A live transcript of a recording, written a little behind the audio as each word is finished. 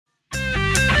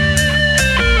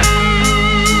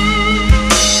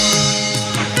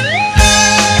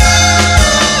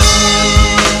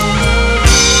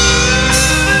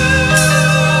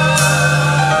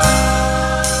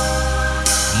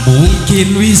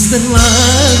Mungkin wis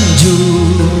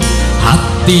terlanjur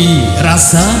hati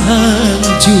rasa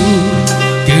hancur,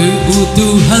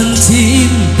 keutuhan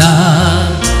cinta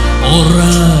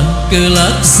ora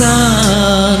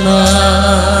kelaksana.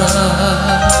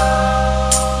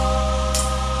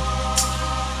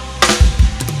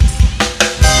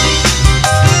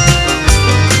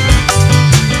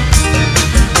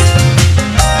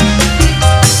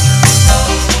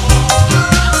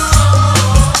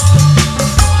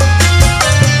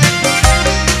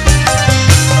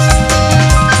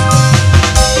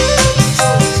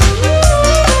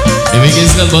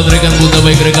 Demikian buat rekan buta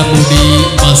baik rekan budi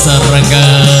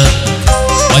masyarakat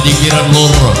Panyingkiran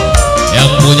Lurung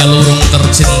yang punya lurung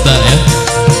tercinta ya.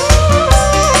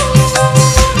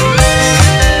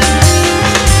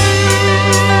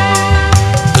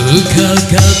 Teka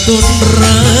katon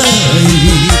rai,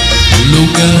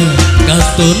 lunga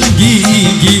katon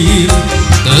gigir,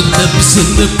 tetap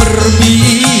sende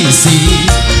permisi,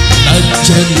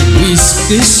 najan wis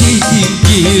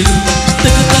kesingkir.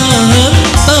 Tahan-tahan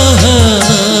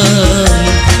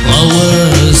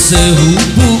lawas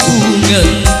sehubungan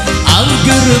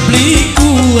angger beli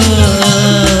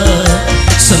kuat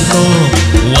seno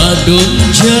wadon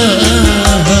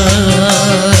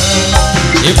jahat.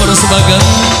 Persembahan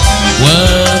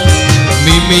buat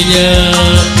miminya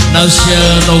Nasya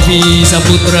Novi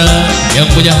Saputra yang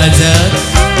punya hajat,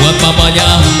 buat mamanya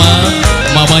Ahmad,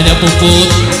 mamanya Puput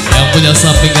yang punya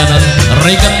samping kanan,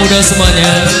 rekan muda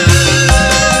semuanya,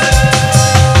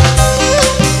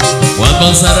 buat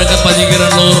masyarakat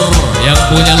Panyingkiran Lur yang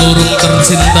punya lurung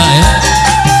tercinta ya.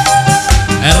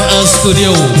 RA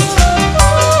Studio.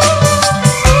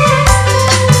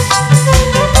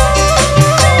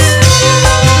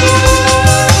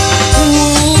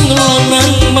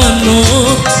 Lanang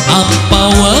manuk apa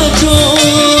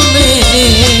wadone,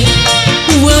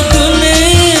 wadone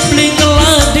bling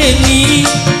ladeni,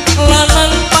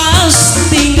 lanang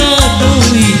pasti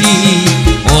ngadoi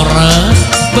ora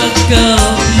bakal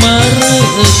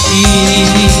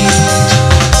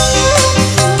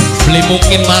beli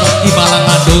mungkin marki malah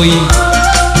ngadoi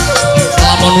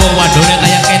lamun wong wadone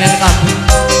kayak kenen kabeh.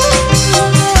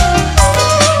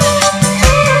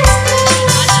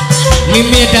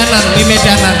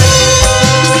 Mimedanan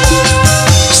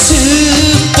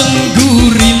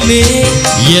sepenggurine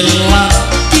yen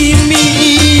laki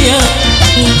mia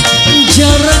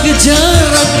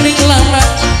jarak-jarak ning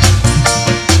lanang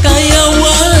kaya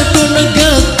wadon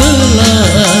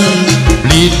gatelan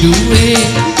beli duwe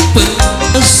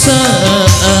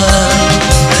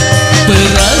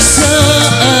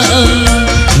perasaan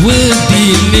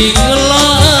wedining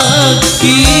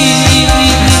laki.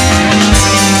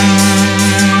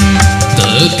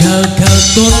 Teka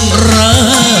katon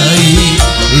rai,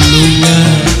 lunga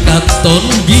katon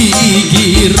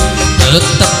gigir,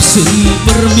 tetap sun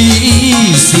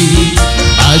permisi,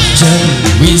 ajan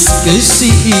wis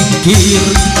kesingkir.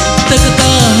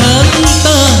 Tahan-tahan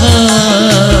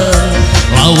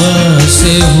lawas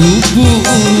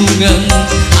sehubungan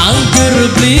angger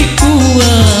beli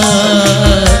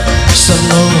kuat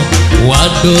seno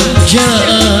wadon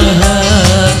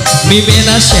jahat. Mimin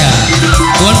Asya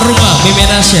tuan rumah,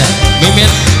 Mimin Asya, Mimin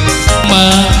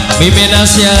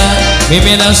Asya,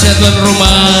 Mimin Asya tuan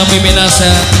rumah, Mimin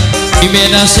Asya,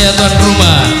 Mimin Asya tuan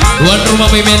rumah,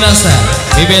 Mimin Asya,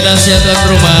 Mimin Asya tuan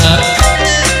rumah,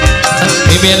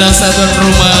 Mimin Asya tuan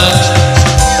rumah,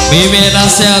 Mimin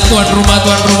Asya tuan rumah,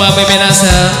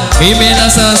 Mimin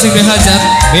Asya sing hajat,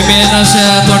 Mimin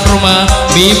Asya tuan rumah,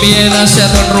 Mimin Asya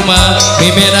tuan rumah,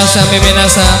 Mimin Asya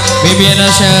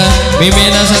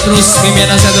terus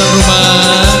Mimin Asya tuan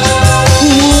rumah.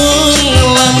 Wong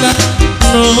lanang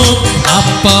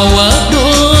apa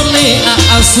wadone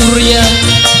Surya,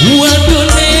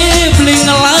 wadone bling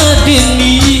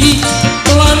ladeni,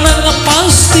 lanang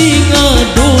pasti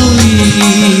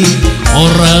ngadoi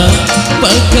ora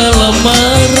bakal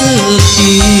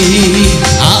mareti.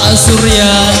 Surya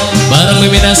bareng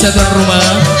Mimin Asya tuan rumah,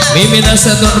 Mimin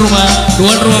Asya tuan rumah,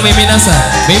 tuan rumah Mimin Asya,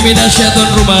 Mimin Asya tuan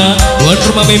rumah, tuan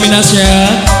rumah Mimin Asya,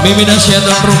 Mimin Asya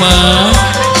tuan rumah.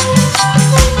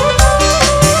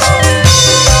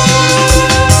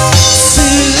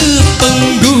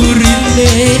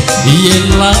 Sepenggurine yen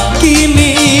laki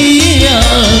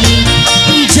nian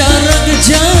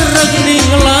jarak-jarak ning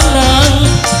lanang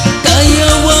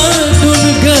kaya wadon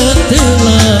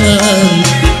gatelan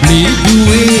beli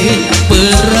duwe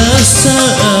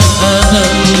perasaan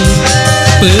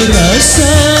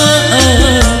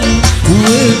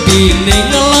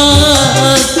wedining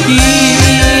laki.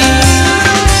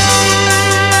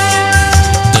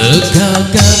 Teka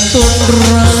katon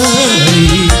rai,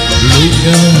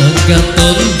 lunga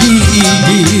katon gigir,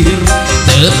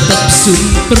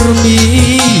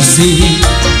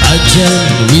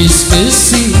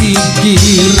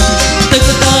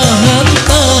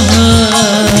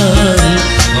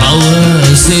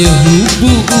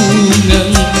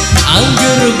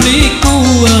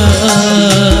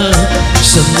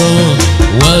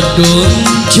 Wadon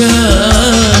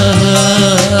Jahat